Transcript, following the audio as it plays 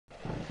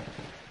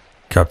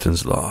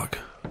Captain's log,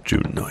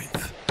 June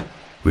 9th.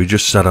 We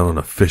just set out on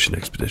a fishing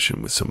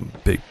expedition with some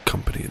big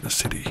company in the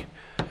city.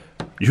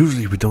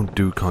 Usually we don't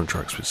do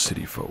contracts with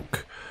city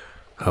folk.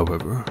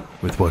 However,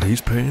 with what he's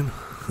paying,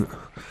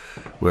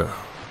 well,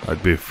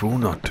 I'd be a fool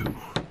not to.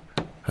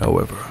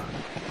 However,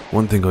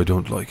 one thing I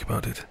don't like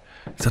about it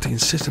is that he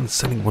insists on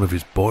sending one of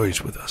his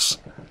boys with us.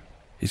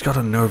 He's got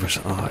a nervous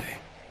eye,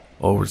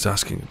 always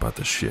asking about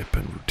the ship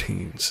and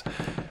routines,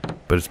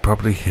 but it's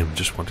probably him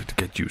just wanting to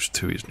get used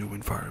to his new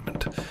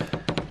environment.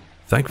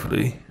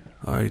 Thankfully,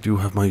 I do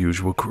have my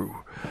usual crew.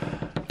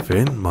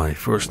 Finn, my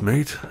first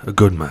mate, a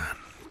good man,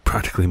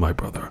 practically my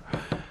brother.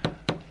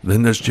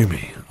 Then there's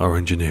Jimmy, our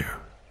engineer.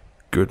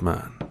 Good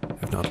man,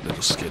 if not a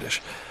little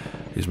skittish.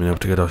 He's been able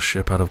to get our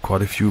ship out of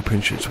quite a few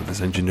pinches with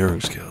his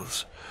engineering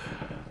skills.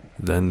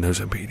 Then there's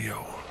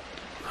Emilio.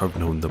 I've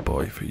known the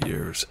boy for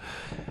years.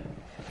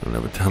 I'll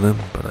never tell him,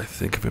 but I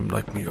think of him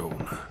like my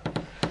own.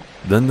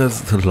 Then there's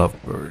the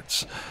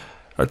lovebirds.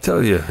 I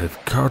tell you,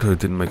 if Carter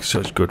didn't make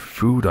such good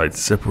food, I'd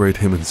separate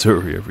him and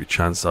Zuri every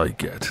chance I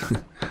get.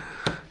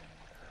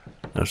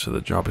 As for the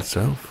job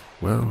itself,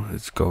 well,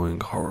 it's going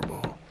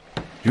horrible.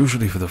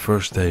 Usually for the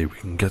first day we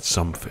can get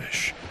some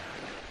fish.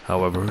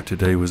 However,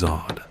 today was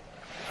odd,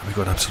 and we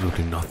got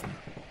absolutely nothing.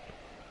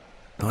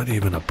 Not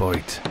even a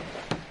bite.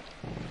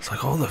 It's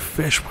like all the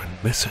fish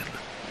went missing.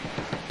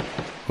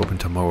 Hoping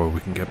tomorrow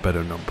we can get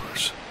better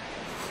numbers.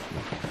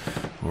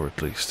 Or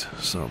at least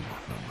some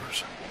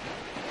numbers.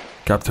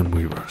 Captain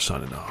Weaver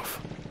signing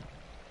off.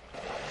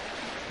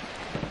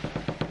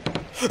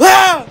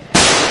 Ah!